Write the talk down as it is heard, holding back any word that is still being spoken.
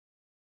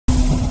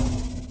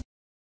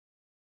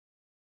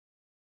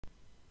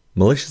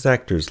Malicious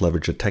actors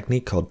leverage a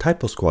technique called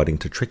typosquatting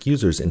to trick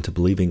users into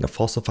believing a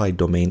falsified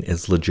domain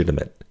is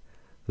legitimate.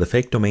 The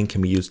fake domain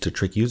can be used to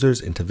trick users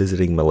into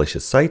visiting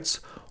malicious sites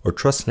or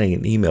trusting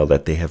an email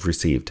that they have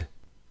received.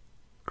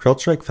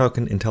 CrowdStrike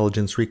Falcon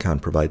Intelligence Recon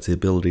provides the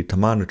ability to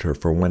monitor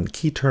for when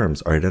key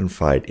terms are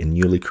identified in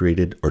newly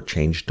created or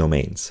changed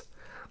domains.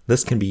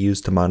 This can be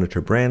used to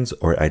monitor brands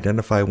or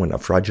identify when a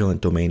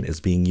fraudulent domain is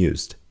being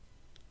used.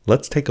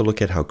 Let's take a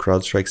look at how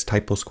CrowdStrike's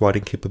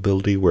typosquatting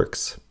capability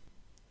works.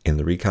 In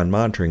the Recon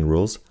monitoring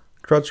rules,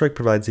 CrowdStrike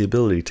provides the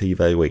ability to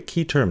evaluate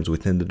key terms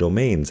within the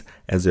domains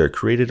as they are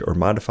created or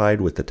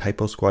modified with the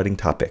typosquatting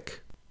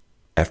topic.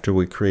 After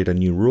we create a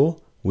new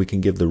rule, we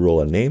can give the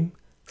rule a name,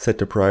 set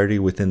the priority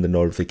within the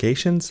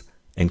notifications,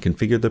 and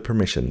configure the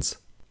permissions.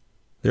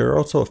 There are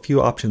also a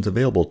few options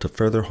available to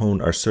further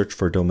hone our search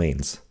for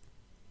domains.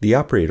 The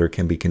operator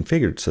can be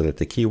configured so that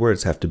the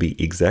keywords have to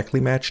be exactly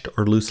matched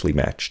or loosely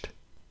matched.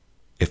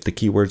 If the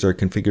keywords are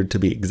configured to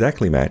be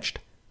exactly matched,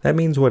 that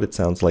means what it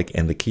sounds like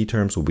and the key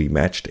terms will be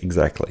matched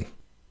exactly.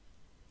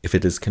 If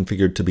it is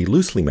configured to be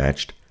loosely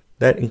matched,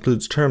 that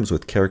includes terms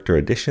with character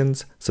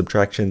additions,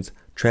 subtractions,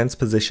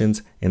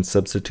 transpositions, and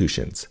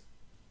substitutions.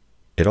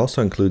 It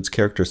also includes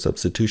character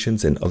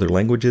substitutions in other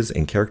languages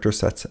and character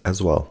sets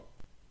as well.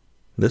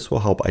 This will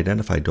help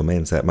identify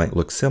domains that might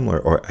look similar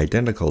or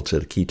identical to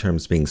the key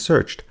terms being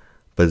searched,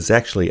 but is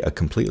actually a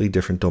completely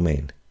different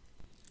domain.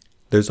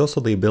 There's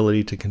also the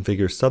ability to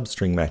configure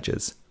substring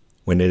matches.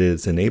 When it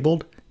is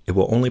enabled, it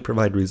will only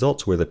provide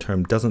results where the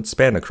term doesn't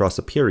span across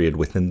a period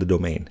within the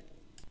domain.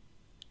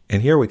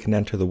 And here we can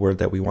enter the word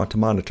that we want to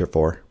monitor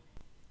for.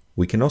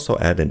 We can also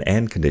add an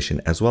AND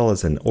condition as well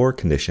as an OR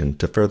condition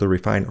to further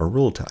refine our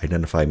rule to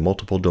identify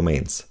multiple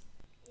domains.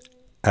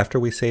 After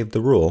we save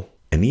the rule,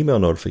 an email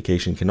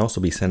notification can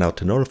also be sent out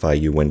to notify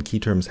you when key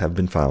terms have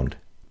been found.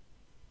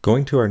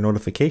 Going to our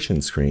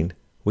notification screen,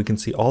 we can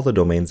see all the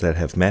domains that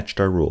have matched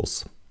our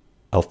rules.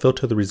 I'll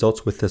filter the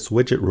results with this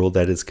widget rule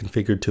that is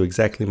configured to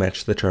exactly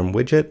match the term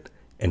widget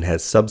and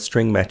has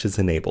substring matches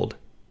enabled.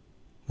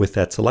 With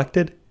that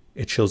selected,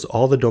 it shows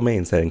all the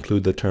domains that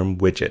include the term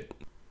widget.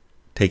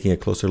 Taking a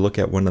closer look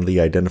at one of the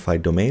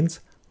identified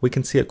domains, we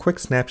can see a quick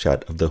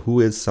snapshot of the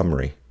Whois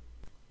summary.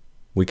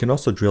 We can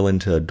also drill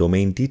into a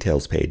domain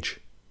details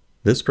page.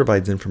 This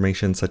provides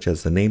information such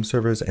as the name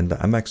servers and the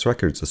MX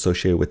records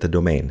associated with the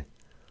domain.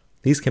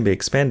 These can be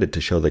expanded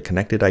to show the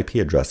connected IP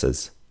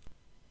addresses.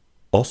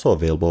 Also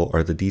available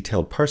are the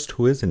detailed parsed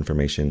Whois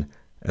information,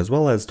 as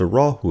well as the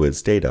raw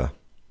Whois data.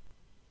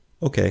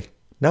 Okay,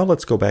 now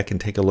let's go back and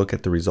take a look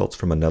at the results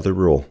from another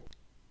rule.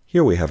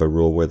 Here we have a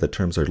rule where the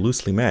terms are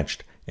loosely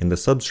matched and the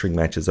substring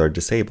matches are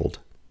disabled.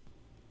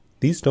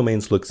 These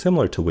domains look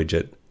similar to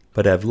widget,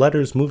 but have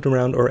letters moved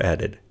around or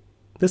added.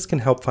 This can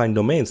help find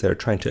domains that are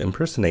trying to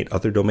impersonate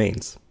other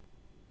domains.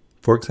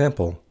 For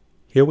example,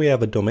 here we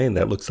have a domain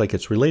that looks like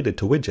it's related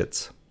to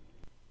widgets.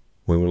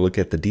 When we look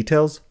at the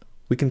details,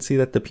 we can see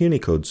that the puny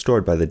code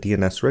stored by the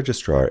DNS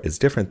registrar is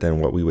different than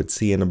what we would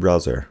see in a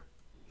browser.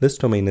 This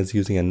domain is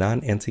using a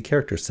non-ANSI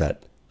character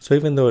set, so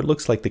even though it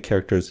looks like the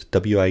characters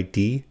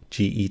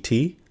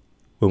WID-GET,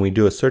 when we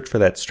do a search for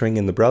that string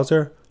in the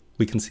browser,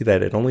 we can see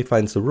that it only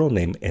finds the rule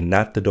name and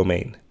not the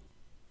domain.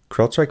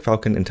 CrowdStrike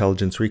Falcon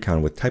Intelligence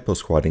Recon with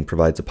typosquatting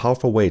provides a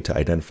powerful way to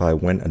identify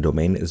when a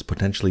domain is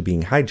potentially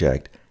being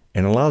hijacked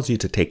and allows you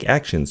to take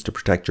actions to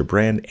protect your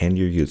brand and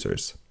your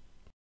users.